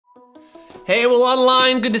Hey, well,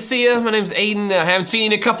 online, good to see you. My name's Aiden. I haven't seen you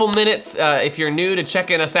in a couple minutes. If you're new to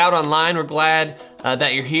checking us out online, we're glad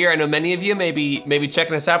that you're here. I know many of you may be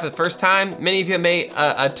checking us out for the first time. Many of you may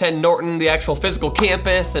attend Norton, the actual physical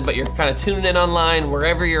campus, but you're kind of tuning in online,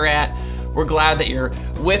 wherever you're at. We're glad that you're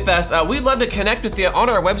with us. We'd love to connect with you on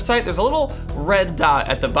our website. There's a little red dot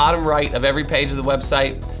at the bottom right of every page of the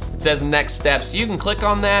website. It says next steps. You can click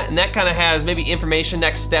on that, and that kind of has maybe information,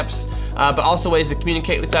 next steps, but also ways to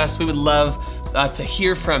communicate with us. We would love to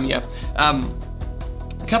hear from you. A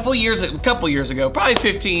couple years ago, probably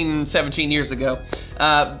 15, 17 years ago,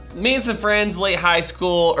 me and some friends, late high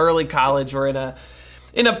school, early college, were in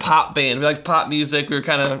a pop band. We liked pop music. We were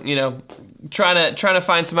kind of, trying to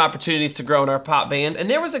find some opportunities to grow in our pop band.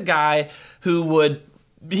 And there was a guy who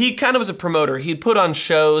he kind of was a promoter. He'd put on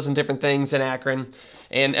shows and different things in Akron,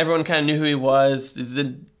 and everyone kind of knew who he was. He's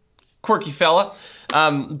a quirky fella.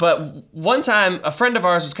 But one time, a friend of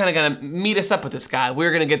ours was kind of gonna meet us up with this guy. We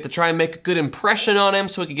were gonna get to try and make a good impression on him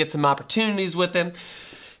so we could get some opportunities with him.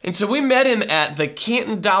 And so we met him at the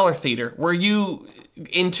Canton Dollar Theater, where you,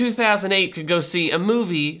 in 2008, could go see a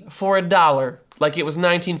movie for $1, like it was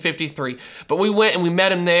 1953. But we went and we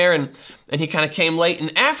met him there, and he kind of came late.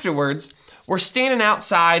 And afterwards, we're standing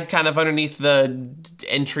outside, kind of underneath the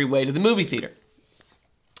entryway to the movie theater.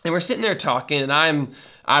 And we're sitting there talking, and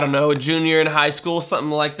I don't know, a junior in high school, something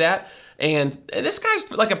like that. And this guy's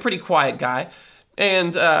like a pretty quiet guy.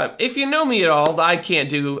 And if you know me at all, I can't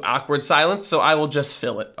do awkward silence, so I will just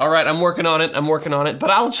fill it. All right, I'm working on it, but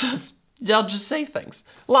I'll just say things.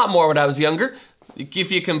 A lot more when I was younger,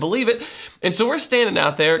 if you can believe it. And so we're standing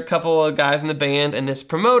out there, a couple of guys in the band, and this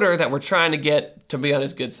promoter that we're trying to get to be on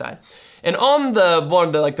his good side. And on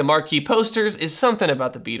one of the marquee posters is something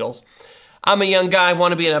about the Beatles. I'm a young guy,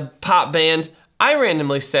 want to be in a pop band. I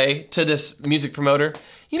randomly say to this music promoter,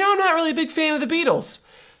 I'm not really a big fan of the Beatles.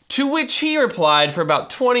 To which he replied for about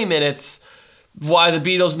 20 minutes why the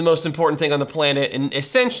Beatles are the most important thing on the planet, and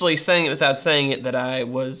essentially saying it without saying it that I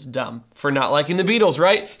was dumb for not liking the Beatles,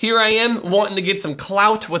 right? Here I am wanting to get some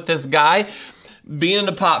clout with this guy, being in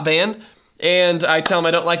a pop band, and I tell him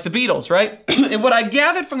I don't like the Beatles, right? And what I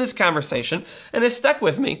gathered from this conversation, and it stuck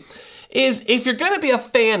with me, is if you're gonna be a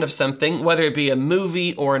fan of something, whether it be a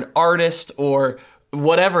movie or an artist or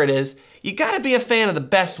whatever it is, you gotta be a fan of the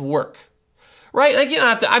best work, right? Like, you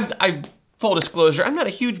don't have to, full disclosure, I'm not a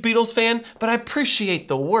huge Beatles fan, but I appreciate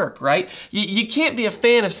the work, right? You can't be a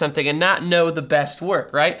fan of something and not know the best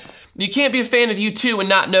work, right? You can't be a fan of U2 and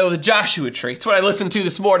not know the Joshua Tree. It's what I listened to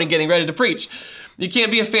this morning getting ready to preach. You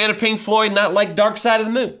can't be a fan of Pink Floyd and not like Dark Side of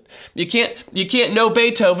the Moon. You can't know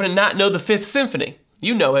Beethoven and not know the Fifth Symphony.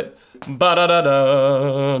 You know it.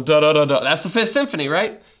 Ba-da-da-da, da-da-da-da. That's the Fifth Symphony,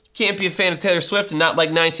 right? You can't be a fan of Taylor Swift and not like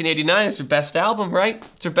 1989. It's her best album, right?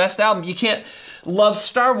 It's her best album. You can't love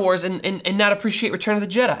Star Wars and not appreciate Return of the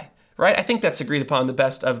Jedi, right? I think that's agreed upon the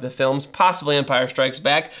best of the films, possibly Empire Strikes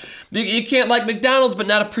Back. You can't like McDonald's but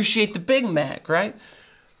not appreciate the Big Mac, right?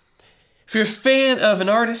 If you're a fan of an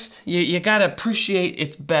artist, you gotta appreciate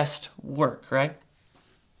its best work, right?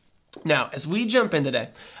 Now, as we jump in today,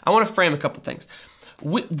 I wanna frame a couple things.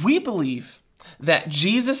 We believe that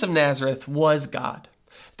Jesus of Nazareth was God.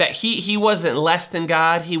 That he wasn't less than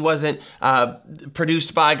God, he wasn't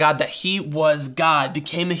produced by God, that he was God,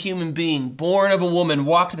 became a human being, born of a woman,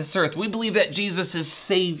 walked this earth. We believe that Jesus is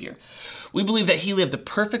Savior. We believe that he lived a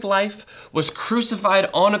perfect life, was crucified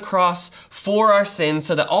on a cross for our sins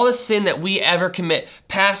so that all the sin that we ever commit,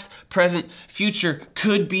 past, present, future,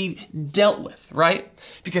 could be dealt with, right?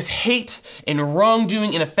 Because hate and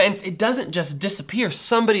wrongdoing and offense, it doesn't just disappear.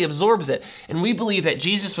 Somebody absorbs it. And we believe that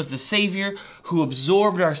Jesus was the Savior who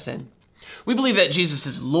absorbed our sin. We believe that Jesus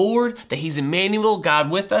is Lord, that he's Emmanuel, God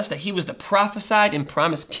with us, that he was the prophesied and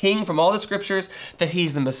promised King from all the scriptures, that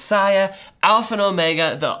he's the Messiah, Alpha and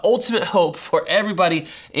Omega, the ultimate hope for everybody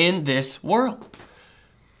in this world.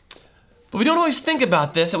 But we don't always think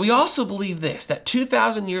about this, and we also believe this, that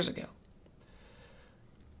 2,000 years ago,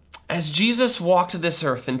 as Jesus walked this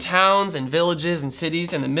earth in towns and villages and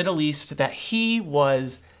cities in the Middle East, that he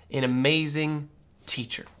was an amazing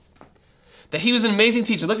teacher. That he was an amazing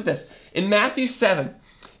teacher. Look at this. In Matthew 7,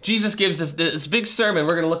 Jesus gives this big sermon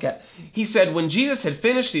we're going to look at. He said, when Jesus had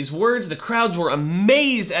finished these words, the crowds were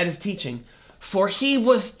amazed at his teaching, for he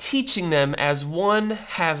was teaching them as one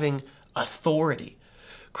having authority.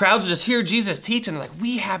 Crowds would just hear Jesus teach and they're like,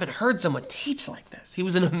 we haven't heard someone teach like this. He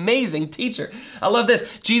was an amazing teacher. I love this.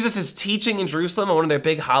 Jesus is teaching in Jerusalem on one of their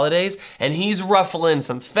big holidays, and he's ruffling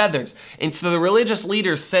some feathers. And so the religious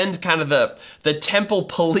leaders send kind of the temple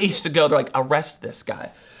police to go, they're like, arrest this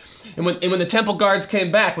guy. And when the temple guards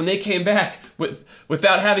came back, when they came back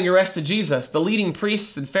without having arrested Jesus, the leading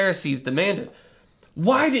priests and Pharisees demanded,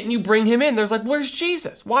 why didn't you bring him in? They're like, where's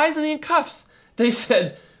Jesus? Why isn't he in cuffs? They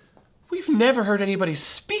said, we've never heard anybody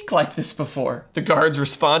speak like this before. The guards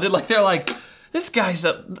responded, they're like, this guy's,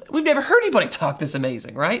 we've never heard anybody talk this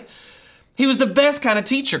amazing, right? He was the best kind of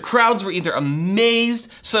teacher. Crowds were either amazed,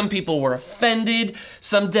 some people were offended,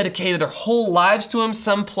 some dedicated their whole lives to him,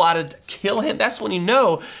 some plotted to kill him. That's when you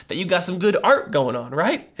know that you got some good art going on,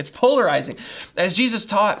 right? It's polarizing. As Jesus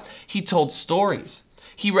taught, he told stories.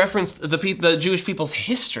 He referenced the Jewish people's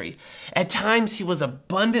history. At times, he was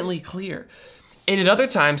abundantly clear. And at other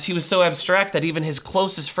times, he was so abstract that even his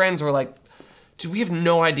closest friends were like, dude, we have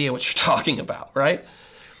no idea what you're talking about, right?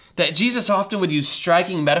 That Jesus often would use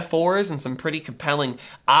striking metaphors and some pretty compelling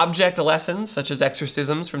object lessons, such as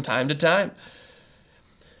exorcisms from time to time.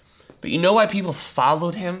 But you know why people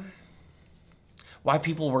followed him? Why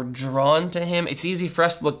people were drawn to him? It's easy for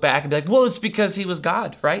us to look back and be like, well, it's because he was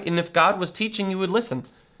God, right? And if God was teaching, you would listen.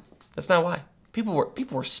 That's not why. People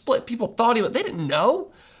were split. People thought they didn't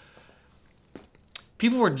know.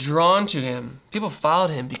 People were drawn to him. People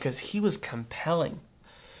followed him because he was compelling.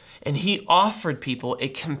 And he offered people a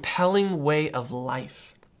compelling way of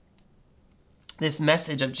life. This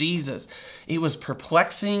message of Jesus, it was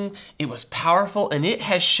perplexing, it was powerful, and it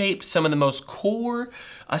has shaped some of the most core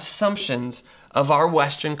assumptions of our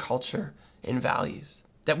Western culture and values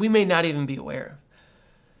that we may not even be aware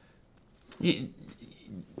of.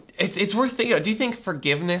 It's worth thinking. Do you think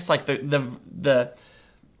forgiveness, like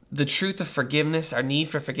the truth of forgiveness, our need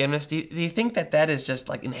for forgiveness, do you think that is just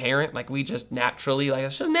like inherent? Like we just naturally,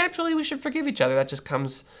 so naturally we should forgive each other. That just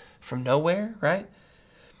comes from nowhere, right?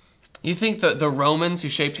 You think the Romans who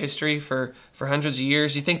shaped history for hundreds of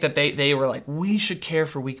years, you think that they were like, we should care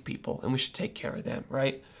for weak people and we should take care of them,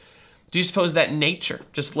 right? Do you suppose that nature,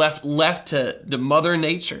 just left to the mother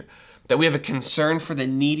nature, that we have a concern for the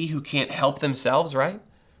needy who can't help themselves, right?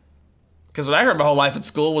 Because what I heard my whole life at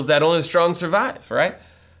school was that only the strong survive, right?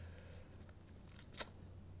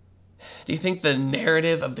 Do you think the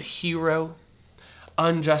narrative of the hero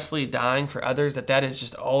unjustly dying for others, that has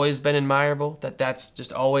just always been admirable, that's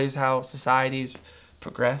just always how society's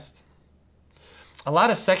progressed? A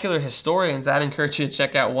lot of secular historians, I'd encourage you to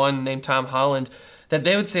check out one named Tom Holland, that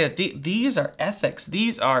they would say that these are ethics,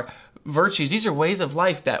 these are virtues, these are ways of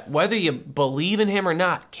life that, whether you believe in him or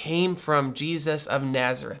not, came from Jesus of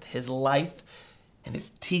Nazareth, his life and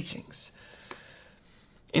his teachings.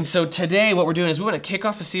 And so today what we're doing is we want to kick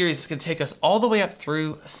off a series that's going to take us all the way up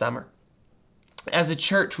through summer. As a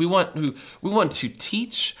church, we want to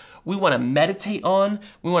teach, we want to meditate on,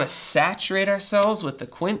 we want to saturate ourselves with the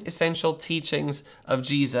quintessential teachings of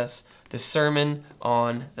Jesus, the Sermon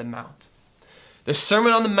on the Mount. The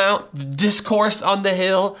Sermon on the Mount, the discourse on the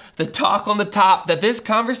hill, the talk on the top, that this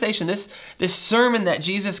conversation, this sermon that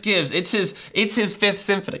Jesus gives, it's his Fifth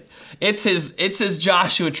Symphony. It's his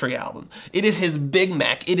Joshua Tree album. It is his Big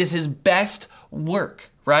Mac. It is his best work,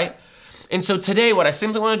 right? And so today, what I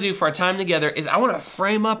simply want to do for our time together is I want to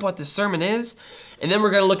frame up what the sermon is, and then we're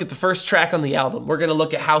going to look at the first track on the album. We're going to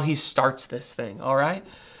look at how he starts this thing, all right?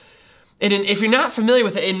 And if you're not familiar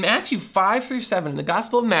with it, in Matthew 5 through 7, in the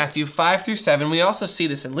Gospel of Matthew 5 through 7, we also see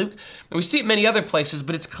this in Luke, and we see it many other places,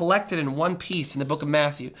 but it's collected in one piece in the book of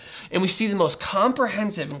Matthew. And we see the most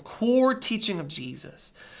comprehensive and core teaching of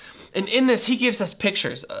Jesus. And in this, he gives us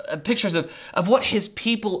pictures of what his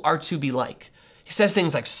people are to be like. He says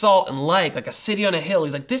things like salt and light, like a city on a hill.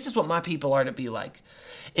 He's like, this is what my people are to be like.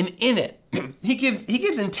 And in it, he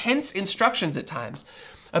gives intense instructions at times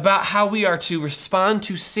about how we are to respond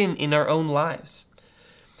to sin in our own lives,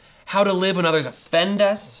 how to live when others offend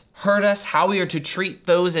us, hurt us, how we are to treat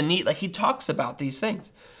those in need. Like, he talks about these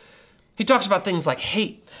things. He talks about things like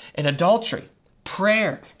hate and adultery,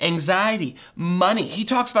 prayer, anxiety, money. He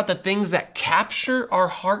talks about the things that capture our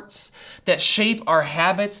hearts, that shape our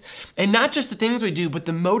habits, and not just the things we do, but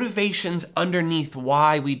the motivations underneath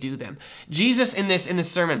why we do them. Jesus in this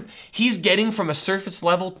sermon, he's getting from a surface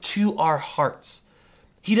level to our hearts.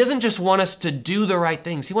 He doesn't just want us to do the right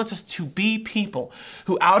things. He wants us to be people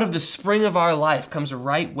who out of the spring of our life comes a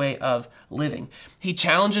right way of living. He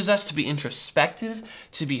challenges us to be introspective,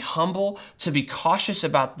 to be humble, to be cautious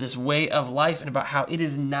about this way of life and about how it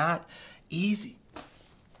is not easy.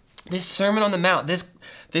 This Sermon on the Mount,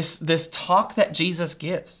 this talk that Jesus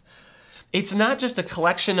gives, it's not just a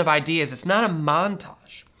collection of ideas. It's not a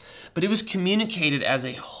montage, but it was communicated as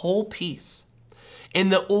a whole piece. And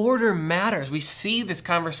the order matters. We see this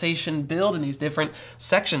conversation build in these different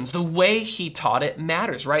sections. The way he taught it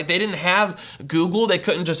matters, right? They didn't have Google. They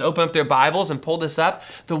couldn't just open up their Bibles and pull this up.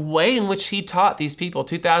 The way in which he taught these people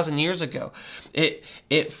 2,000 years ago,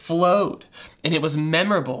 it flowed, and it was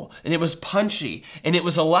memorable, and it was punchy, and it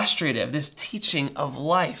was illustrative, this teaching of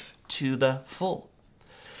life to the full.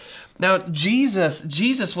 Now,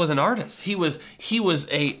 Jesus was an artist. He was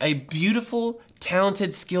a beautiful,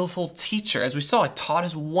 talented, skillful teacher. As we saw, he taught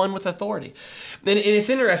as one with authority. And it's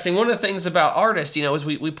interesting. One of the things about artists, is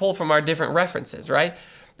we pull from our different references, right?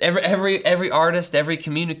 Every artist, every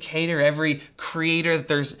communicator, every creator,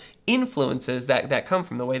 there's influences that come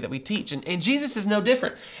from the way that we teach. And Jesus is no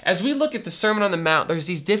different. As we look at the Sermon on the Mount, there's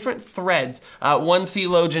these different threads. One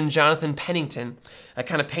theologian, Jonathan Pennington,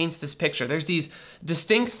 kind of paints this picture. There's these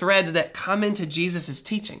distinct threads that come into Jesus'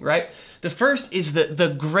 teaching, right? The first is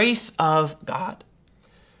the grace of God.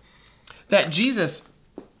 That Jesus,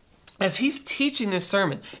 as he's teaching this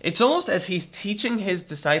sermon, it's almost as he's teaching his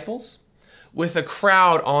disciples with a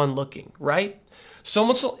crowd on looking, right?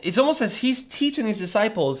 So it's almost as he's teaching these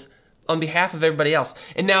disciples on behalf of everybody else.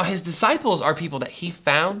 And now his disciples are people that he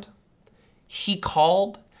found, he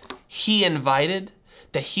called, he invited,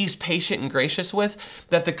 that he's patient and gracious with,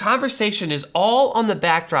 that the conversation is all on the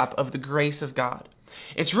backdrop of the grace of God.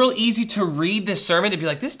 It's real easy to read this sermon and be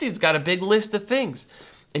like, this dude's got a big list of things.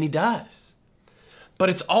 And he does. But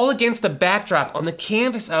it's all against the backdrop on the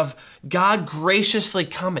canvas of God graciously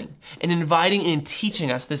coming and inviting and teaching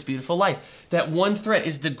us this beautiful life. That one thread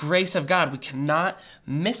is the grace of God. We cannot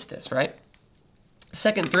miss this, right?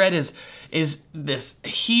 Second thread is this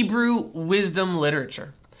Hebrew wisdom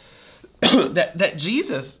literature. that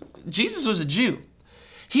Jesus was a Jew.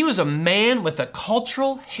 He was a man with a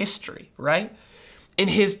cultural history, right? And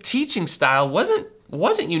his teaching style wasn't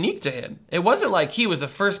unique to him. It wasn't like he was the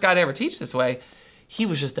first guy to ever teach this way. He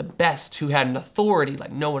was just the best who had an authority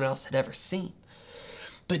like no one else had ever seen.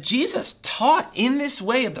 But Jesus taught in this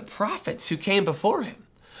way of the prophets who came before him,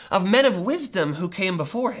 of men of wisdom who came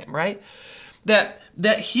before him, right?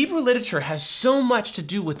 That Hebrew literature has so much to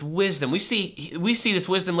do with wisdom. We see this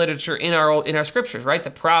wisdom literature in our scriptures, right?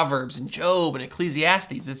 The Proverbs and Job and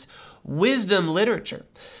Ecclesiastes. It's wisdom literature.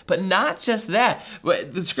 But not just that.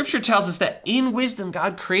 The scripture tells us that in wisdom,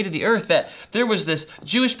 God created the earth, that there was this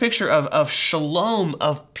Jewish picture of shalom,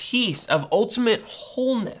 of peace, of ultimate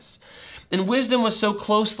wholeness. And wisdom was so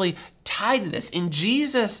closely tied to this. And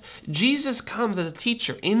Jesus comes as a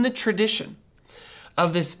teacher in the tradition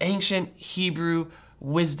of this ancient Hebrew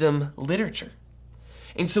wisdom literature.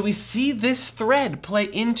 And so we see this thread play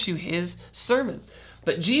into his sermon.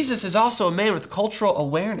 But Jesus is also a man with cultural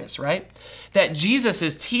awareness, right? That Jesus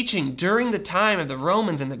is teaching during the time of the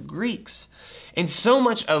Romans and the Greeks. And so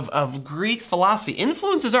much of Greek philosophy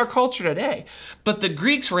influences our culture today. But the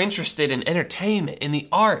Greeks were interested in entertainment, in the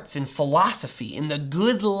arts, in philosophy, in the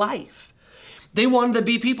good life. They wanted to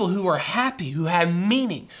be people who were happy, who had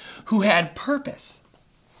meaning, who had purpose.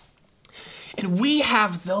 And we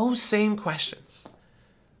have those same questions.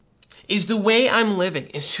 Is the way I'm living,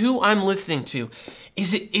 is who I'm listening to,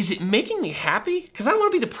 is it making me happy? Because I don't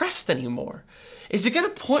want to be depressed anymore. Is it going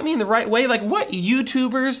to point me in the right way? Like what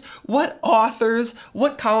YouTubers, what authors,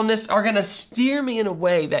 what columnists are going to steer me in a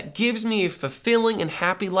way that gives me a fulfilling and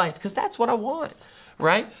happy life? Because that's what I want,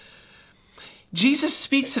 right? Jesus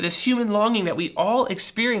speaks to this human longing that we all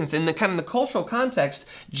experience in the kind of the cultural context.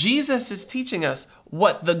 Jesus is teaching us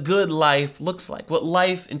what the good life looks like, what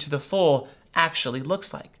life into the full actually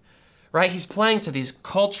looks like, right? He's playing to these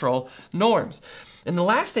cultural norms. And the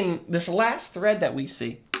last thing, this last thread that we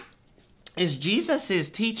see is Jesus is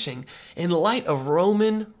teaching in light of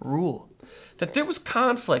Roman rule, that there was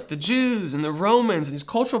conflict. The Jews and the Romans and these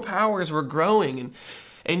cultural powers were growing,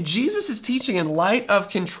 and Jesus is teaching in light of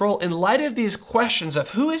control, in light of these questions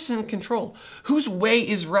of who is in control, whose way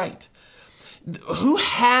is right, who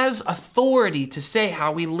has authority to say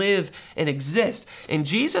how we live and exist. And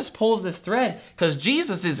Jesus pulls this thread because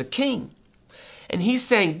Jesus is a king. And he's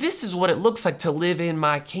saying, this is what it looks like to live in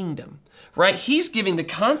my kingdom, right? He's giving the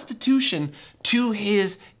constitution to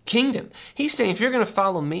his kingdom. He's saying, if you're going to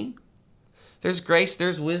follow me, there's grace,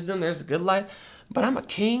 there's wisdom, there's a good life, but I'm a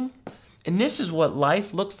king. And this is what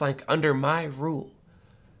life looks like under my rule.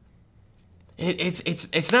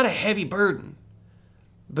 It's not a heavy burden,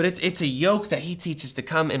 but it's a yoke that he teaches to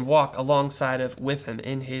come and walk alongside of with him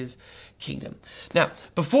in his kingdom. Now,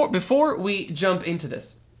 before we jump into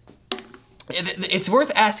this, it's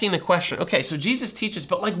worth asking the question, okay, so Jesus teaches,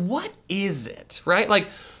 but like, what is it, right? Like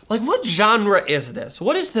what genre is this?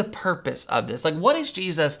 What is the purpose of this? Like, what is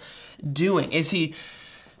Jesus doing? Is he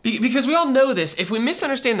Because we all know this, if we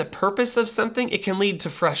misunderstand the purpose of something, it can lead to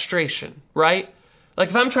frustration, right? Like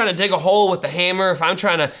if I'm trying to dig a hole with the hammer, if I'm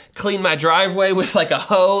trying to clean my driveway with like a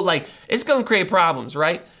hoe, like it's gonna create problems,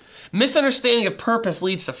 right? Misunderstanding of purpose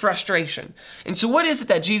leads to frustration. And so what is it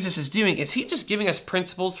that Jesus is doing? Is he just giving us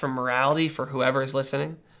principles for morality for whoever is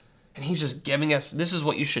listening? And he's just giving us, this is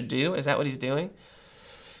what you should do? Is that what he's doing?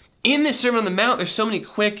 In this Sermon on the Mount, there's so many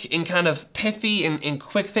quick and kind of pithy and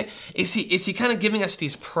quick things. Is he kind of giving us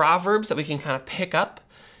these proverbs that we can kind of pick up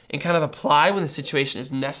and kind of apply when the situation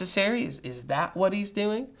is necessary? Is that what he's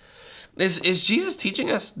doing? Is Jesus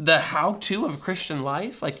teaching us the how-to of Christian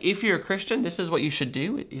life? Like, if you're a Christian, this is what you should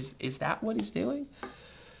do. Is that what he's doing?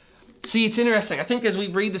 See, it's interesting. I think as we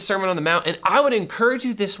read the Sermon on the Mount, and I would encourage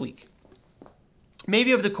you this week,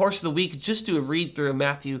 maybe over the course of the week, just do a read through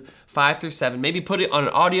Matthew 5 through 7. Maybe put it on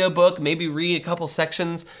an audiobook, maybe read a couple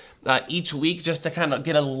sections each week just to kind of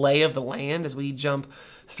get a lay of the land as we jump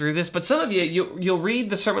through this. But some of you'll read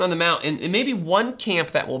the Sermon on the Mount, and maybe one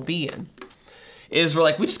camp that we'll be in is we're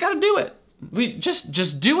like, we just got to do it. We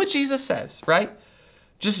just do what Jesus says, right?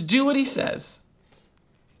 Just do what he says.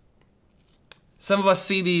 Some of us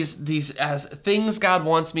see these as things God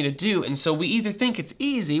wants me to do, and so we either think it's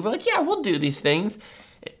easy, we're like, yeah, we'll do these things,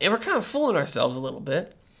 and we're kind of fooling ourselves a little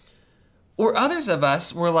bit. Or others of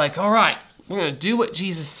us, we're like, all right, we're going to do what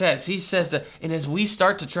Jesus says. He says that, and as we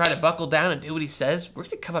start to try to buckle down and do what he says, we're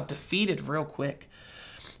going to come up defeated real quick.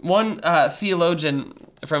 One theologian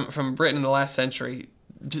from Britain in the last century,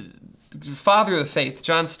 father of the faith,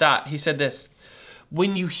 John Stott, he said this: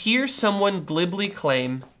 when you hear someone glibly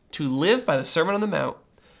claim to live by the Sermon on the Mount,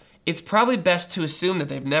 it's probably best to assume that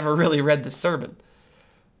they've never really read the sermon.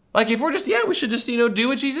 Like if we're just, yeah, we should just, do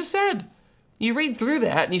what Jesus said. You read through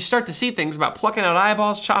that and you start to see things about plucking out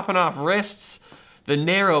eyeballs, chopping off wrists, the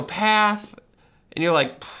narrow path, and you're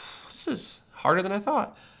like, this is harder than I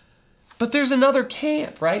thought. But there's another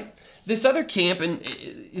camp, right? This other camp, and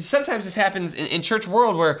sometimes this happens in church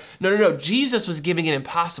world where, no, Jesus was giving an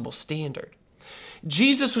impossible standard.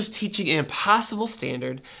 Jesus was teaching an impossible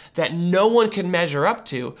standard that no one could measure up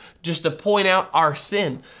to, just to point out our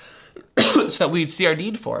sin so that we'd see our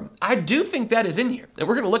need for him. I do think that is in here, and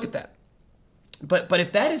we're going to look at that. But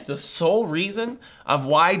if that is the sole reason of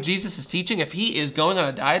why Jesus is teaching, if he is going on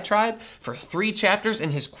a diatribe for 3 chapters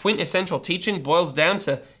and his quintessential teaching boils down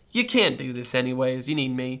to, you can't do this anyways, you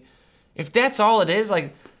need me. If that's all it is,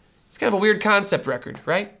 like, it's kind of a weird concept record,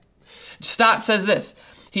 right? Stott says this.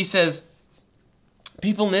 He says,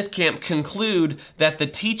 people in this camp conclude that the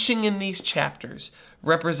teaching in these chapters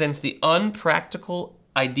represents the unpractical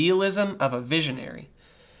idealism of a visionary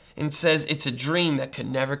and says it's a dream that could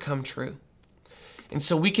never come true. And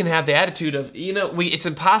so we can have the attitude of, it's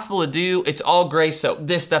impossible to do, it's all grace, so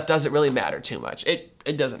this stuff doesn't really matter too much.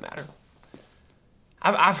 It doesn't matter.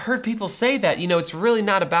 I've heard people say that, it's really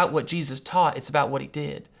not about what Jesus taught, it's about what he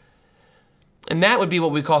did. And that would be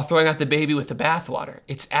what we call throwing out the baby with the bathwater.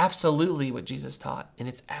 It's absolutely what Jesus taught, and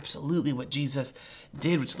it's absolutely what Jesus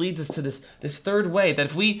did, which leads us to this third way,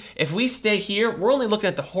 that if we stay here, we're only looking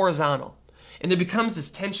at the horizontal. And there becomes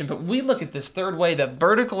this tension, but we look at this third way, the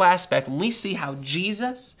vertical aspect, when we see how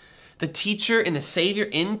Jesus, the teacher and the Savior,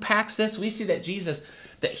 impacts this, we see that Jesus,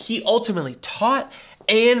 that he ultimately taught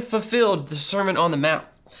and fulfilled the Sermon on the Mount.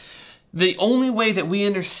 The only way that we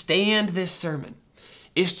understand this sermon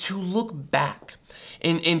is to look back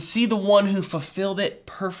and see the one who fulfilled it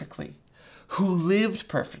perfectly, who lived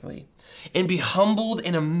perfectly, and be humbled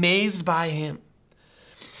and amazed by him.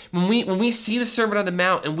 When we see the Sermon on the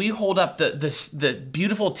Mount and we hold up the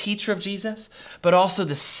beautiful teacher of Jesus, but also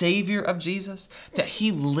the Savior of Jesus, that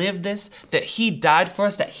he lived this, that he died for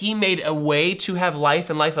us, that he made a way to have life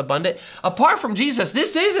and life abundant. Apart from Jesus,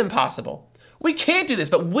 this is impossible. We can't do this,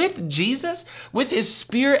 but with Jesus, with his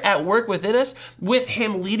Spirit at work within us, with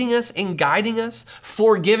him leading us and guiding us,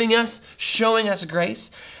 forgiving us, showing us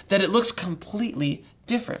grace, that it looks completely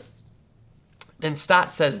different. Then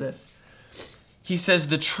Stott says this. He says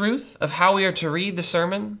the truth of how we are to read the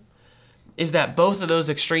sermon is that both of those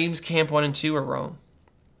extremes, camp 1 and 2, are wrong.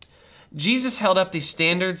 Jesus held up these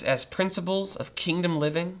standards as principles of kingdom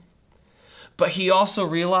living, but he also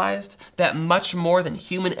realized that much more than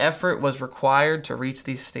human effort was required to reach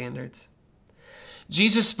these standards.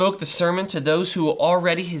 Jesus spoke the sermon to those who were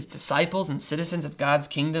already his disciples and citizens of God's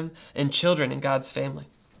kingdom and children in God's family.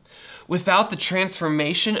 Without the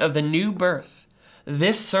transformation of the new birth,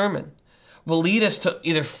 this sermon will lead us to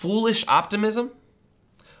either foolish optimism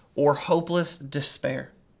or hopeless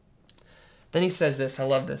despair. Then he says this, I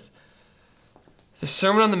love this. The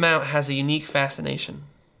Sermon on the Mount has a unique fascination.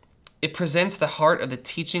 It presents the heart of the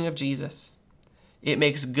teaching of Jesus. It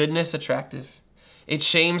makes goodness attractive. It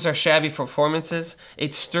shames our shabby performances.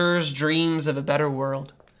 It stirs dreams of a better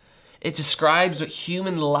world. It describes what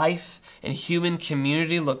human life and human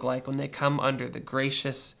community look like when they come under the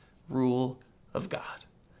gracious rule of God.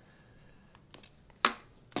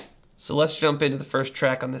 So let's jump into the first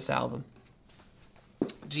track on this album.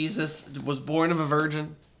 Jesus was born of a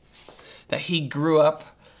virgin, that he grew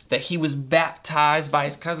up, that he was baptized by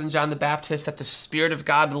his cousin John the Baptist, that the Spirit of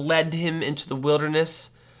God led him into the wilderness,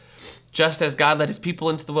 just as God led his people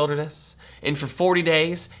into the wilderness. And for 40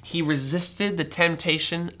 days, he resisted the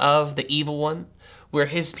temptation of the evil one, where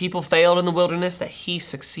his people failed in the wilderness, that he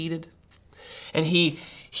succeeded. And he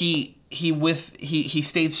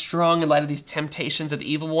stayed strong in light of these temptations of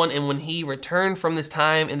the evil one. And when he returned from this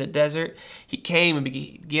time in the desert, he came and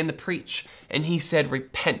began to preach. And he said,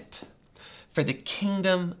 repent, for the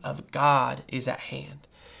kingdom of God is at hand.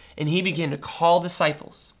 And he began to call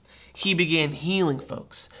disciples. He began healing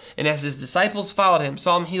folks. And as his disciples followed him,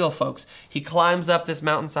 saw him heal folks, he climbs up this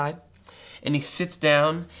mountainside and he sits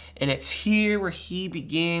down. And it's here where he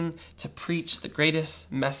began to preach the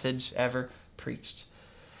greatest message ever preached.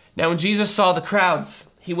 Now, when Jesus saw the crowds,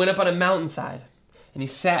 he went up on a mountainside and he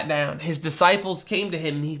sat down. His disciples came to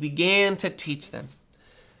him and he began to teach them.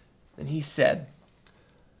 And he said,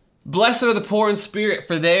 blessed are the poor in spirit,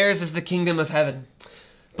 for theirs is the kingdom of heaven.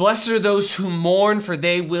 Blessed are those who mourn, for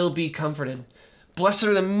they will be comforted. Blessed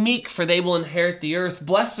are the meek, for they will inherit the earth.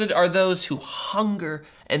 Blessed are those who hunger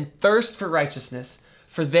and thirst for righteousness,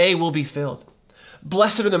 for they will be filled.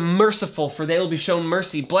 Blessed are the merciful, for they will be shown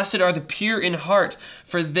mercy. Blessed are the pure in heart,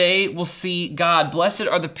 for they will see God. Blessed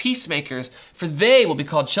are the peacemakers, for they will be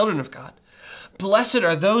called children of God. Blessed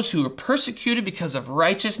are those who are persecuted because of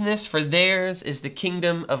righteousness, for theirs is the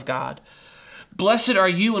kingdom of God. Blessed are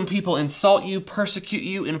you when people insult you, persecute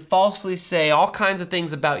you, and falsely say all kinds of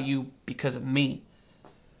things about you because of me.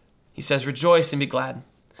 He says, rejoice and be glad,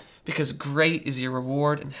 because great is your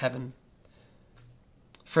reward in heaven.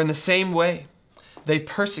 For in the same way, they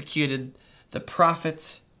persecuted the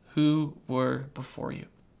prophets who were before you.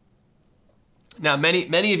 Now, many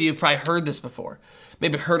of you have probably heard this before.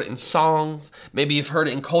 Maybe heard it in songs. Maybe you've heard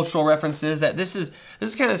it in cultural references, that this is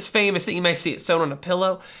kind of this famous thing. You might see it sewn on a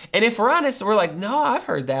pillow. And if we're honest, we're like, no, I've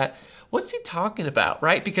heard that. What's he talking about,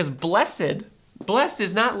 right? Because blessed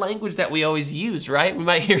is not language that we always use, right? We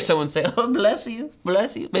might hear someone say, oh, bless you,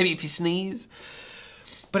 maybe if you sneeze.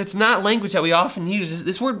 But it's not language that we often use.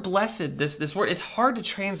 This word blessed, this word, it's hard to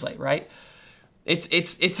translate, right? It's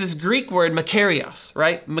this Greek word, makarios,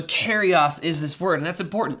 right? Makarios is this word, and that's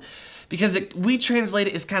important because we translate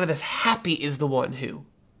it as kind of this happy is the one who,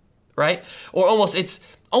 right? Or it's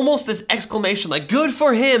almost this exclamation like, good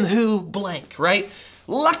for him who blank, right?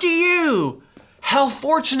 Lucky you, how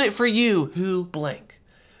fortunate for you who blank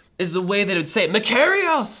is the way that it would say it.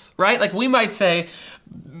 Makarios, right? Like we might say,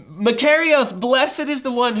 Makarios, blessed is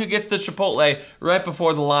the one who gets the Chipotle right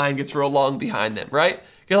before the line gets real long behind them, right?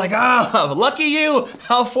 You're like, lucky you.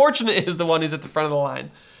 How fortunate is the one who's at the front of the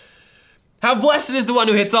line. How blessed is the one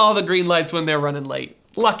who hits all the green lights when they're running late.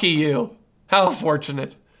 Lucky you. How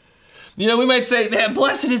fortunate. You know, we might say, man,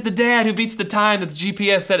 blessed is the dad who beats the time that the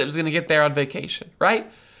GPS said it was going to get there on vacation,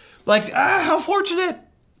 right? Like, how fortunate.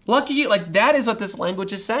 Lucky you. Like, that is what this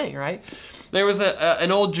language is saying, right? There was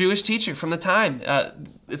an old Jewish teacher from the time.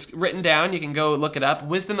 It's written down. You can go look it up.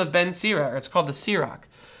 Wisdom of Ben Sirach, or it's called the Sirach.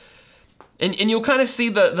 And you'll kind of see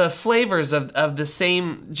the flavors of the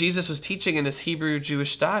same Jesus was teaching in this Hebrew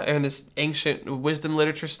Jewish style, or in this ancient wisdom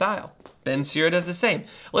literature style. Ben Sirach does the same.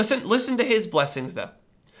 Listen to his blessings, though.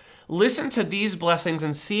 Listen to these blessings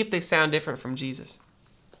and see if they sound different from Jesus.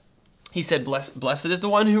 He said, blessed is the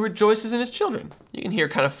one who rejoices in his children. You can hear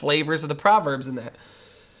kind of flavors of the Proverbs in that.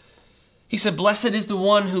 He said, blessed is the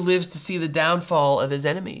one who lives to see the downfall of his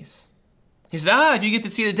enemies. He said, if you get to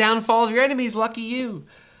see the downfall of your enemies, lucky you.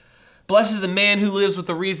 Blessed is the man who lives with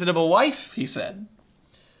a reasonable wife, he said.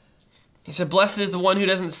 He said, blessed is the one who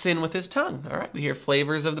doesn't sin with his tongue. All right, we hear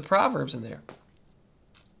flavors of the Proverbs in there.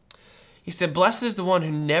 He said, blessed is the one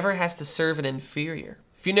who never has to serve an inferior.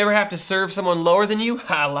 If you never have to serve someone lower than you,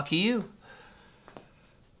 lucky you.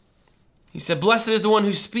 He said, blessed is the one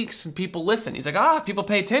who speaks and people listen. He's like, if people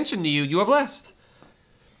pay attention to you, you are blessed.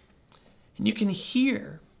 And you can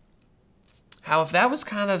hear how if that was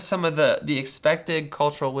kind of some of the expected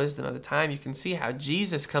cultural wisdom of the time, you can see how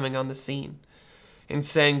Jesus coming on the scene and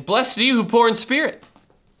saying, blessed are you who poor in spirit.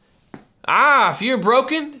 If you're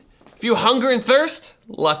broken, if you hunger and thirst,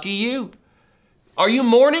 lucky you. Are you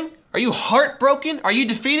mourning? Are you heartbroken? Are you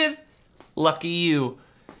defeated? Lucky you.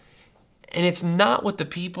 And it's not what the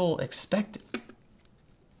people expected.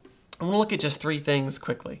 I want to look at just three things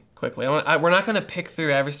quickly. quickly. We're not going to pick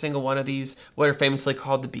through every single one of these, what are famously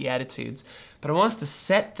called the Beatitudes, but I want us to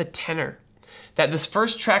set the tenor that this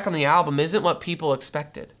first track on the album isn't what people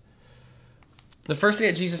expected. The first thing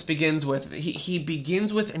that Jesus begins with, he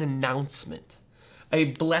begins with an announcement,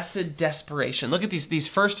 a blessed desperation. Look at these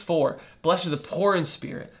first four. Blessed are the poor in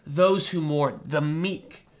spirit, those who mourn, the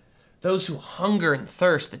meek, those who hunger and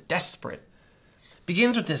thirst, the desperate.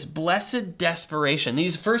 Begins with this blessed desperation.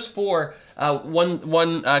 These first four,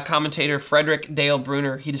 one commentator, Frederick Dale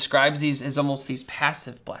Bruner, he describes these as almost these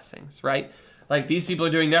passive blessings, right? Like these people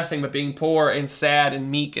are doing nothing but being poor and sad and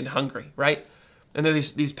meek and hungry, right? And they're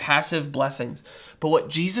these passive blessings. But what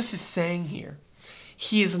Jesus is saying here,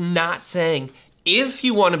 he is not saying, if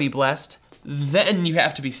you want to be blessed, then you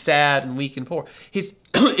have to be sad and weak and poor.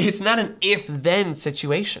 It's not an if-then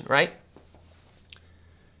situation, right?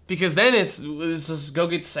 Because then it's just go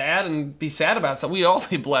get sad and be sad about something. We all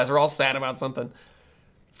be blessed. We're all sad about something.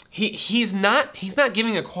 He's not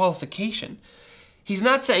giving a qualification. He's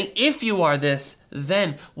not saying, if you are this,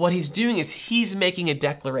 then. What he's doing is he's making a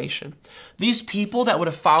declaration. These people that would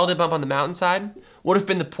have followed him up on the mountainside would have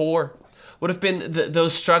been the poor, would have been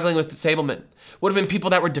those struggling with disablement, would have been people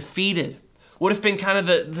that were defeated, would have been kind of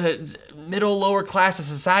the middle, lower class of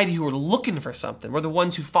society who were looking for something, were the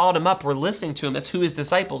ones who followed him up, were listening to him. That's who his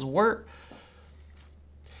disciples were.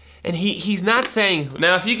 And he's not saying,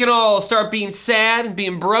 now if you can all start being sad and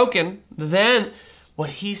being broken, then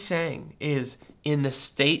what he's saying is, in the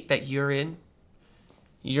state that you're in,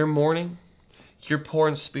 you're mourning, you're poor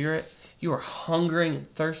in spirit, you are hungering and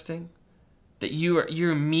thirsting, that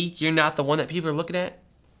you're meek, you're not the one that people are looking at,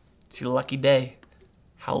 it's your lucky day.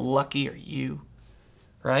 How lucky are you,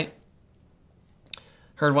 right?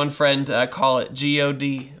 Heard one friend call it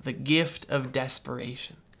G-O-D, the gift of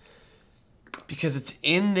desperation. Because it's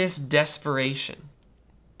in this desperation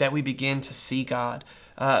that we begin to see God.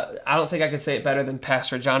 I don't think I could say it better than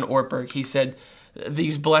Pastor John Ortberg. He said,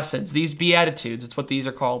 these blesseds, these beatitudes, it's what these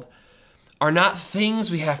are called, are not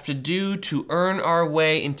things we have to do to earn our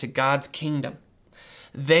way into God's kingdom.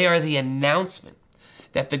 They are the announcement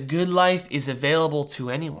that the good life is available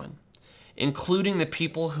to anyone, including the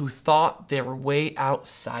people who thought they were way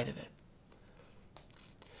outside of it.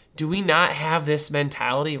 Do we not have this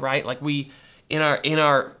mentality, right? Like we, in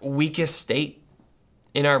our weakest state,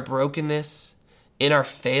 in our brokenness, in our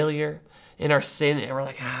failure, in our sin, and we're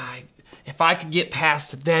like, if I could get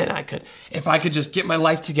past it, then I could. If I could just get my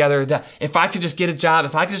life together, if I could just get a job,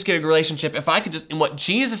 if I could just get a relationship, if I could just, and what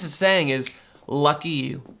Jesus is saying is, lucky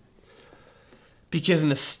you. Because in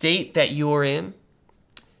the state that you're in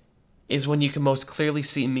is when you can most clearly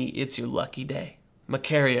see me. It's your lucky day.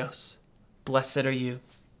 Makarios, blessed are you.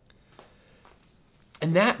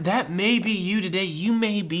 And that may be you today. You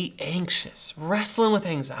may be anxious, wrestling with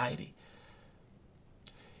anxiety.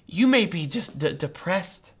 You may be just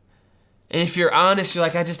depressed. And if you're honest, you're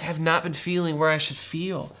like, I just have not been feeling where I should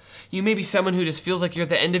feel. You may be someone who just feels like you're at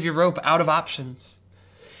the end of your rope, out of options.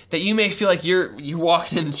 That you may feel like you're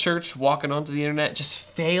walking in church, walking onto the internet, just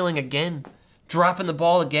failing again, dropping the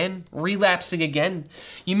ball again, relapsing again.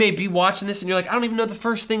 You may be watching this and you're like, I don't even know the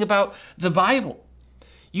first thing about the Bible.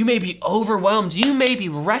 You may be overwhelmed. You may be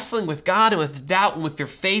wrestling with God and with doubt and with your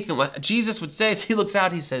faith. And what Jesus would say as he looks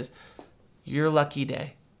out, he says, your lucky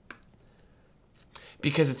day.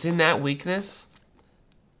 Because it's in that weakness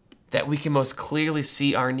that we can most clearly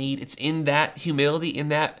see our need. It's in that humility, in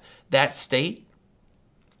that state,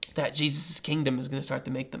 that Jesus' kingdom is going to start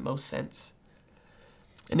to make the most sense.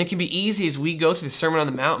 And it can be easy as we go through the Sermon on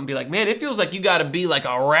the Mount and be like, man, it feels like you got to be like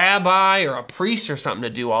a rabbi or a priest or something to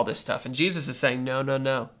do all this stuff. And Jesus is saying, no, no,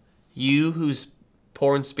 no. You who's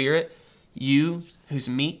poor in spirit, you who's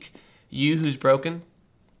meek, you who's broken,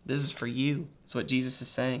 this is for you. That's what Jesus is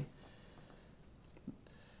saying.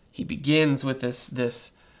 He begins with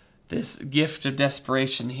this gift of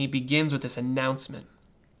desperation. He begins with this announcement.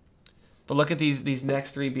 But look at these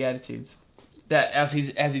next three Beatitudes. That as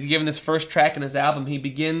he's given this first track in his album, he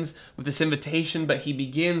begins with this invitation, but he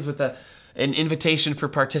begins with an invitation for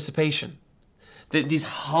participation. These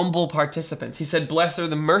humble participants. He said, blessed are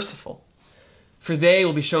the merciful, for they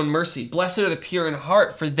will be shown mercy. Blessed are the pure in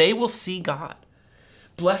heart, for they will see God.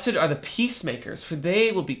 Blessed are the peacemakers, for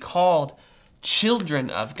they will be called children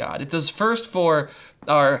of God. Those first four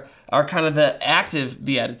are kind of the active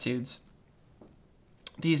Beatitudes.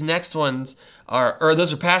 These next ones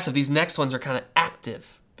those are passive. These next ones are kind of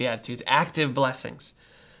active Beatitudes, active blessings.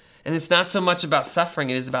 And it's not so much about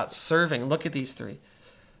suffering, it is about serving. Look at these three.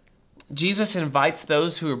 Jesus invites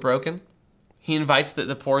those who are broken. He invites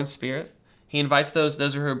the poor in spirit. He invites those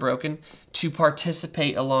who are broken to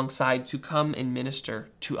participate alongside, to come and minister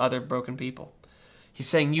to other broken people. He's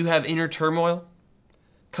saying you have inner turmoil.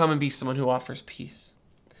 Come and be someone who offers peace.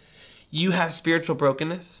 You have spiritual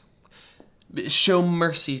brokenness. Show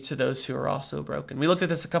mercy to those who are also broken. We looked at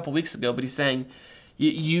this a couple weeks ago, but he's saying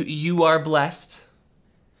you are blessed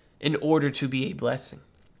in order to be a blessing.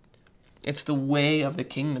 It's the way of the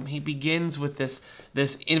kingdom. He begins with this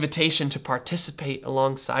invitation to participate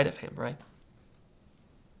alongside of him, right?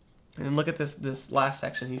 And look at this last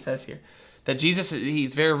section he says here. That Jesus,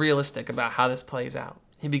 he's very realistic about how this plays out.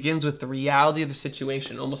 He begins with the reality of the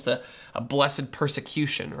situation, almost a blessed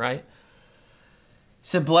persecution, right? He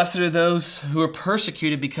said, blessed are those who are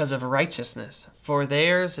persecuted because of righteousness, for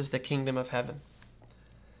theirs is the kingdom of heaven.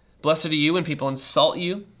 Blessed are you when people insult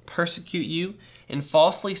you, persecute you, and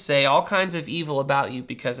falsely say all kinds of evil about you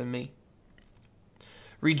because of me.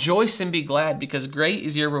 Rejoice and be glad, because great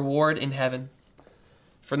is your reward in heaven.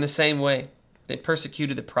 For in the same way, they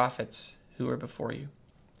persecuted the prophets who were before you.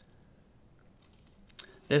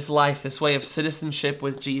 This life, this way of citizenship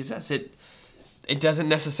with Jesus, it doesn't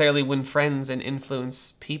necessarily win friends and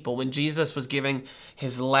influence people. When Jesus was giving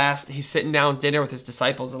he's sitting down at dinner with his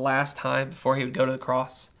disciples the last time before he would go to the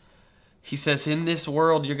cross. He says, in this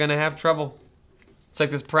world, you're going to have trouble. It's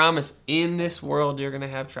like this promise, in this world, you're going to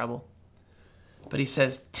have trouble. But he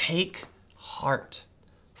says, take heart,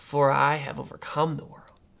 for I have overcome the world.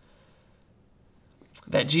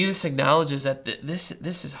 That Jesus acknowledges that this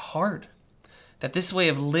is hard. That this way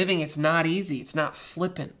of living, it's not easy. It's not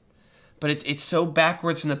flippant. But it's so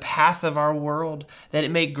backwards from the path of our world that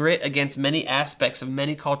it may grit against many aspects of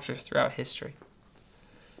many cultures throughout history.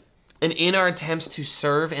 And in our attempts to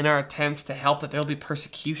serve, in our attempts to help, that there will be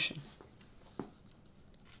persecution.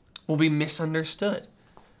 We'll be misunderstood.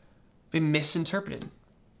 Be misinterpreted.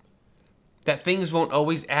 That things won't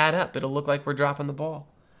always add up. It'll look like we're dropping the ball.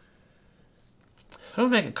 I don't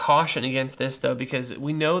make a caution against this, though, because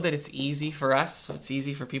we know that it's easy for us, so it's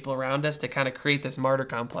easy for people around us to kind of create this martyr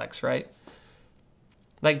complex, right?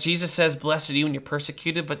 Like Jesus says, blessed are you when you're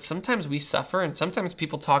persecuted, but sometimes we suffer, and sometimes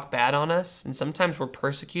people talk bad on us, and sometimes we're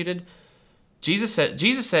persecuted. Jesus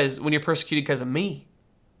says, when you're persecuted because of me.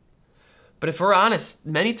 But if we're honest,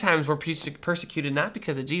 many times we're persecuted not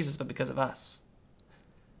because of Jesus, but because of us.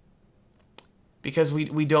 Because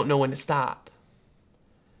we don't know when to stop.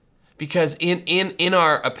 Because in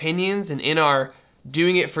our opinions and in our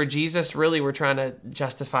doing it for Jesus, really we're trying to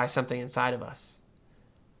justify something inside of us.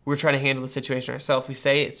 We're trying to handle the situation ourselves. We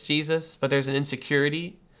say it's Jesus, but there's an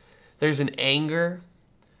insecurity. There's an anger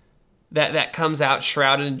that comes out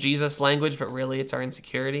shrouded in Jesus language, but really it's our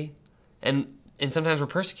insecurity. And sometimes we're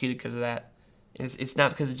persecuted because of that. It's not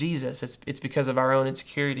because of Jesus. It's because of our own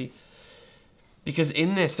insecurity. Because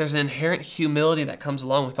in this, there's an inherent humility that comes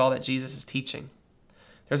along with all that Jesus is teaching.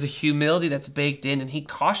 There's a humility that's baked in, and he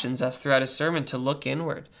cautions us throughout his sermon to look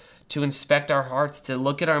inward, to inspect our hearts, to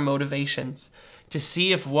look at our motivations, to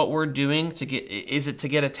see if what we're doing is it to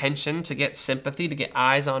get attention, to get sympathy, to get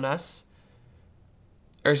eyes on us,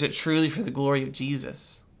 or is it truly for the glory of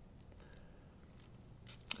Jesus?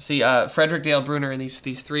 See, Frederick Dale Bruner in these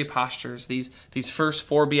three postures, these first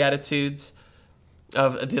four beatitudes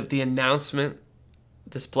of the announcement,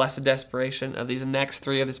 this blessed desperation, of these next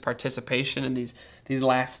three of this participation, and these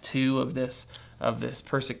last two of this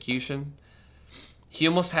persecution. He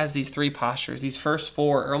almost has these three postures. These first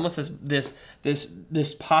four are almost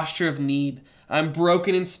this posture of need. I'm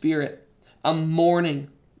broken in spirit. I'm mourning.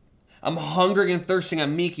 I'm hungering and thirsting.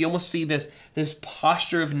 I'm meek. You almost see this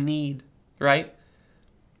posture of need, right?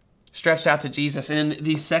 Stretched out to Jesus. And in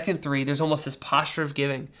these second three, there's almost this posture of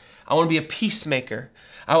giving. I want to be a peacemaker.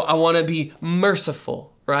 I want to be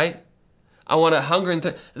merciful, right? I want to hunger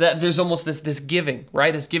and that there's almost this giving,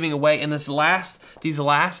 right? This giving away. And these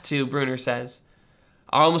last two, Bruner says,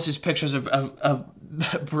 are almost just pictures of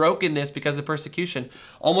brokenness because of persecution.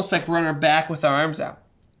 Almost like we're on our back with our arms out.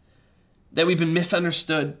 That we've been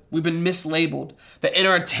misunderstood. We've been mislabeled. That in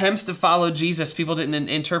our attempts to follow Jesus, people didn't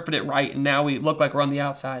interpret it right, and now we look like we're on the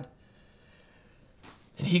outside.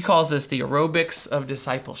 And he calls this the aerobics of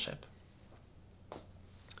discipleship.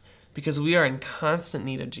 Because we are in constant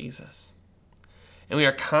need of Jesus. And we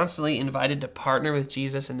are constantly invited to partner with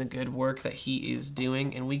Jesus in the good work that he is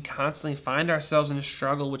doing. And we constantly find ourselves in a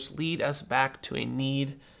struggle which lead us back to a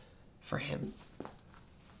need for him.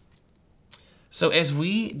 So as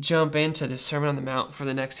we jump into this Sermon on the Mount for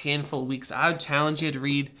the next handful of weeks, I would challenge you to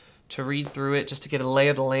read through it just to get a lay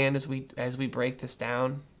of the land as we break this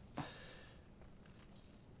down.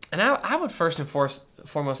 And I would first and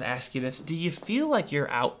foremost ask you this. Do you feel like you're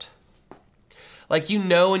out? Like you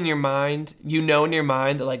know in your mind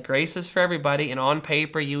that like grace is for everybody, and on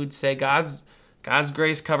paper you would say God's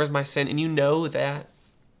grace covers my sin, and you know that.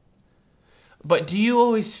 But do you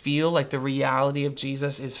always feel like the reality of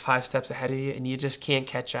Jesus is 5 steps ahead of you and you just can't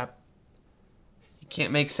catch up? You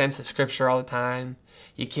can't make sense of Scripture all the time.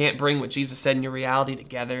 You can't bring what Jesus said and your reality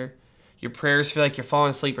together. Your prayers feel like you're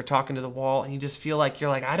falling asleep or talking to the wall, and you just feel like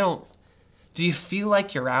do you feel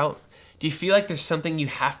like you're out? Do you feel like there's something you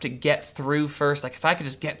have to get through first? Like, if I could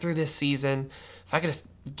just get through this season, if I could just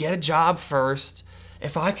get a job first,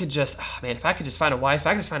 if I could just find a wife, if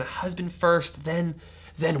I could just find a husband first, then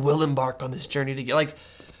we'll embark on this journey together. Like,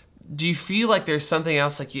 do you feel like there's something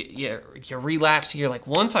else, like you relapse, you're like,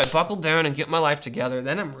 once I buckle down and get my life together,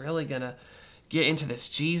 then I'm really gonna get into this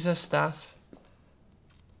Jesus stuff?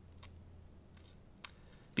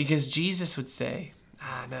 Because Jesus would say,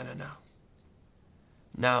 no.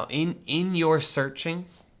 Now, in your searching,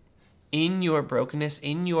 in your brokenness,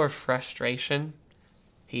 in your frustration,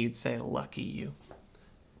 he would say, lucky you.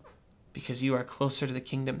 Because you are closer to the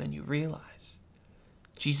kingdom than you realize.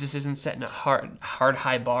 Jesus isn't setting a hard,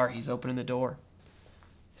 high bar. He's opening the door.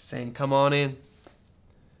 He's saying, come on in.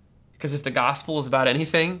 Because if the gospel is about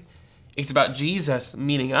anything, it's about Jesus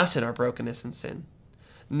meeting us in our brokenness and sin.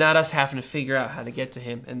 Not us having to figure out how to get to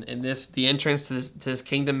him. And the entrance to this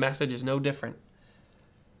kingdom message is no different.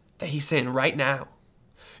 That he's saying right now,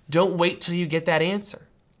 don't wait till you get that answer.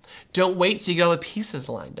 Don't wait till you get all the pieces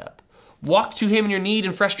lined up. Walk to him in your need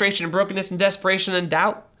and frustration and brokenness and desperation and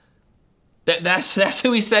doubt. That's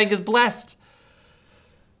who he's saying is blessed.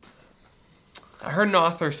 I heard an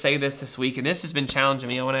author say this week, and this has been challenging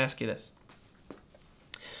me. I want to ask you this.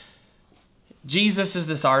 Jesus is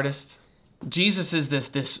this artist. Jesus is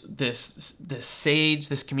this sage,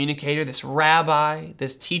 this communicator, this rabbi,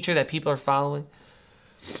 this teacher that people are following.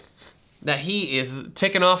 That he is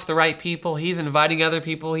ticking off the right people. He's inviting other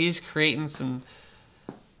people. He's creating some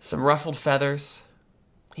ruffled feathers.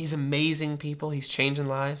 He's amazing people. He's changing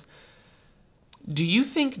lives. Do you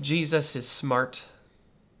think Jesus is smart?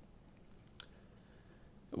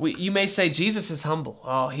 You may say Jesus is humble.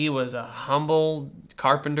 Oh, he was a humble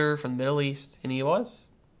carpenter from the Middle East, and he was.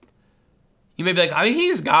 You may be like, I mean,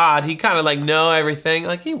 he's God. He kind of like know everything.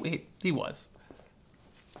 Like he was.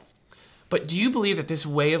 But do you believe that this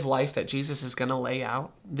way of life that Jesus is going to lay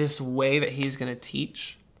out, this way that he's going to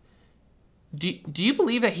teach, do you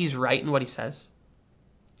believe that he's right in what he says?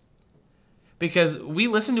 Because we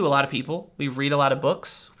listen to a lot of people, we read a lot of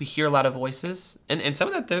books, we hear a lot of voices, and some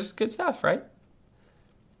of that, there's good stuff, right?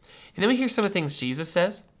 And then we hear some of the things Jesus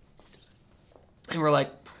says, and we're like,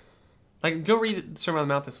 go read the Sermon on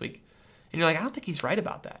the Mount this week, and you're like, I don't think he's right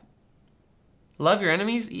about that. Love your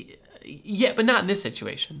enemies? Yeah, but not in this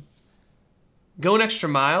situation. Go an extra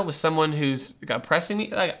mile with someone who's oppressing me?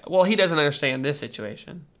 Like, well, he doesn't understand this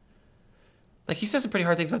situation. Like, he says some pretty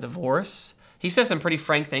hard things about divorce. He says some pretty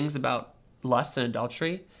frank things about lust and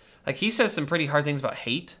adultery. Like, he says some pretty hard things about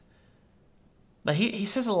hate. Like, he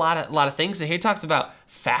says a lot of things. And here he talks about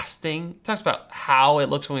fasting. He talks about how it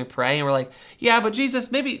looks when we pray. And we're like, yeah, but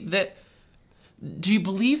Jesus, maybe that... Do you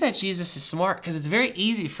believe that Jesus is smart? Because it's very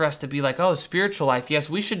easy for us to be like, oh, spiritual life. Yes,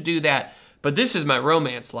 we should do that. But this is my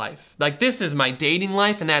romance life. Like, this is my dating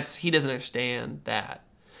life, and he doesn't understand that.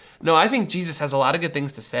 No, I think Jesus has a lot of good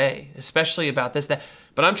things to say, especially about this, that.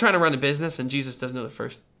 But I'm trying to run a business, and Jesus doesn't know the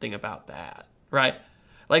first thing about that, right?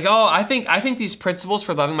 Like, oh, I think these principles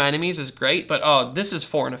for loving my enemies is great, but oh, this is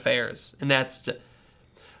foreign affairs, and that's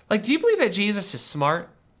like, do you believe that Jesus is smart?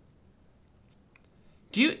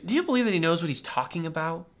 Do you believe that he knows what he's talking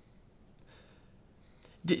about?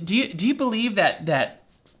 Do you believe that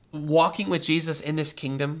walking with Jesus in this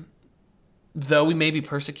kingdom, though we may be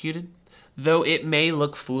persecuted, though it may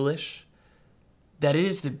look foolish, that it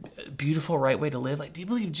is the beautiful right way to live? Like, do you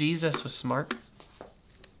believe Jesus was smart?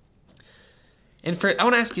 And I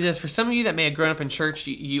want to ask you this. For some of you that may have grown up in church,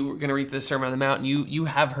 you were going to read the Sermon on the Mount, and you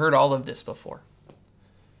have heard all of this before.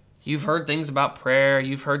 You've heard things about prayer.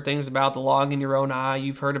 You've heard things about the log in your own eye.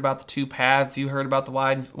 You've heard about the 2 paths. You've heard about the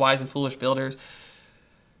wise and foolish builders.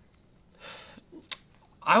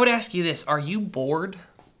 I would ask you this. Are you bored?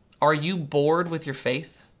 Are you bored with your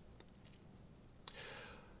faith?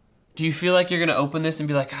 Do you feel like you're going to open this and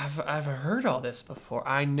be like, I've heard all this before.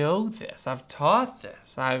 I know this. I've taught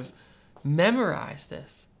this. I've memorized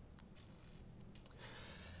this.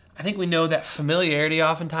 I think we know that familiarity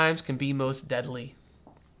oftentimes can be most deadly.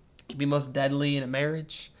 It can be most deadly in a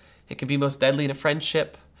marriage. It can be most deadly in a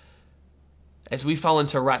friendship. As we fall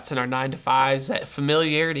into ruts in our 9-to-5s, that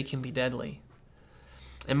familiarity can be deadly.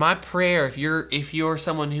 And my prayer, if you're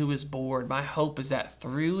someone who is bored, my hope is that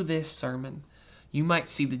through this sermon, you might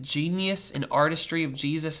see the genius and artistry of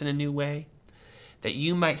Jesus in a new way, that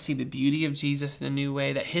you might see the beauty of Jesus in a new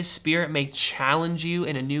way, that his Spirit may challenge you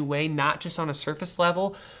in a new way, not just on a surface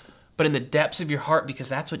level, but in the depths of your heart, because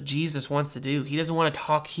that's what Jesus wants to do. He doesn't want to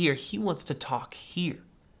talk here. He wants to talk here.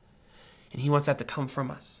 And he wants that to come from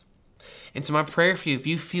us. And so my prayer for you, if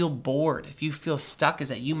you feel bored, if you feel stuck, is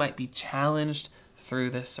that you might be challenged through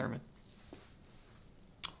this sermon.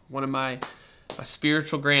 One of my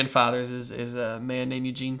spiritual grandfathers is a man named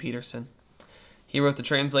Eugene Peterson. He wrote the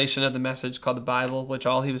translation of the Message called the Bible, which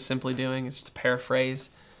all he was simply doing is just a paraphrase.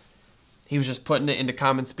 He was just putting it into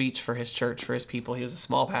common speech for his church, for his people. He was a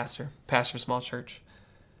small pastor of a small church.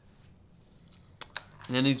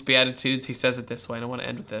 And in these Beatitudes, he says it this way, and I want to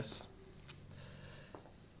end with this.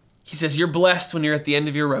 He says, "You're blessed when you're at the end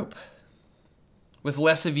of your rope. With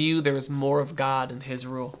less of you, there is more of God and his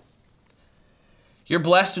rule. You're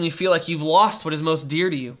blessed when you feel like you've lost what is most dear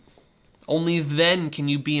to you. Only then can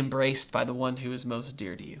you be embraced by the one who is most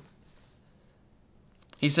dear to you."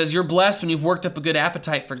 He says, "You're blessed when you've worked up a good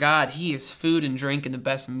appetite for God. He is food and drink and the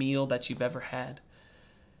best meal that you've ever had."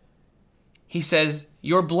 He says,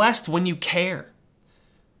 "You're blessed when you care.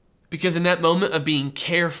 Because in that moment of being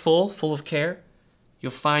careful, full of care,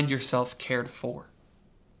 you'll find yourself cared for."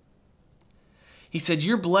 He said,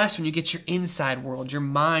 "You're blessed when you get your inside world, your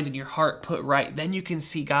mind and your heart put right. Then you can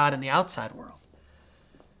see God in the outside world."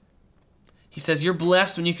 He says, "You're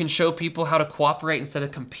blessed when you can show people how to cooperate instead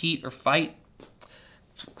of compete or fight.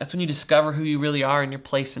 That's when you discover who you really are and your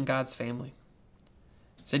place in God's family."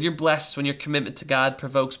 He said, "You're blessed when your commitment to God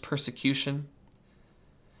provokes persecution,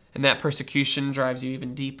 and that persecution drives you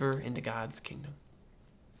even deeper into God's kingdom."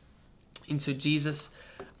 And so, Jesus,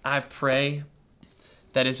 I pray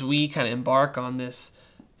that as we kind of embark on this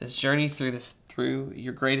journey through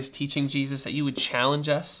your greatest teaching, Jesus, that you would challenge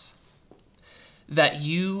us, that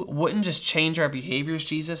you wouldn't just change our behaviors,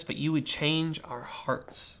 Jesus, but you would change our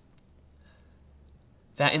hearts.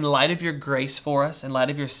 That in light of your grace for us, in light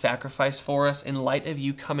of your sacrifice for us, in light of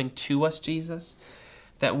you coming to us, Jesus,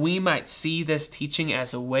 that we might see this teaching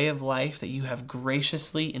as a way of life that you have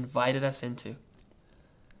graciously invited us into.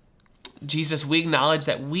 Jesus, we acknowledge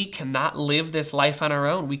that we cannot live this life on our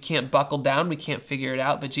own. We can't buckle down. We can't figure it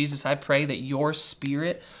out. But Jesus, I pray that your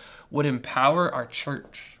Spirit would empower our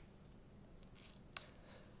church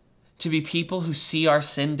to be people who see our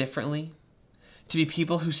sin differently, to be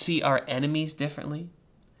people who see our enemies differently,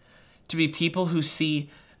 to be people who see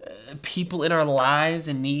people in our lives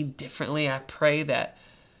in need differently. I pray that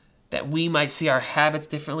we might see our habits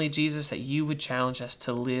differently, Jesus, that you would challenge us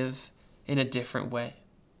to live in a different way.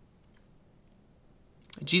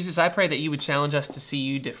 Jesus, I pray that you would challenge us to see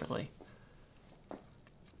you differently,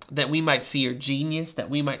 that we might see your genius, that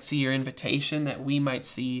we might see your invitation, that we might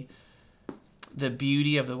see the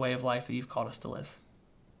beauty of the way of life that you've called us to live.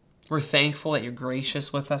 We're thankful that you're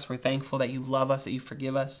gracious with us. We're thankful that you love us, that you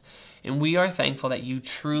forgive us. And we are thankful that you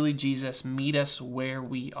truly, Jesus, meet us where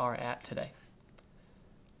we are at today.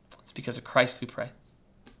 It's because of Christ we pray.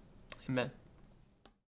 Amen.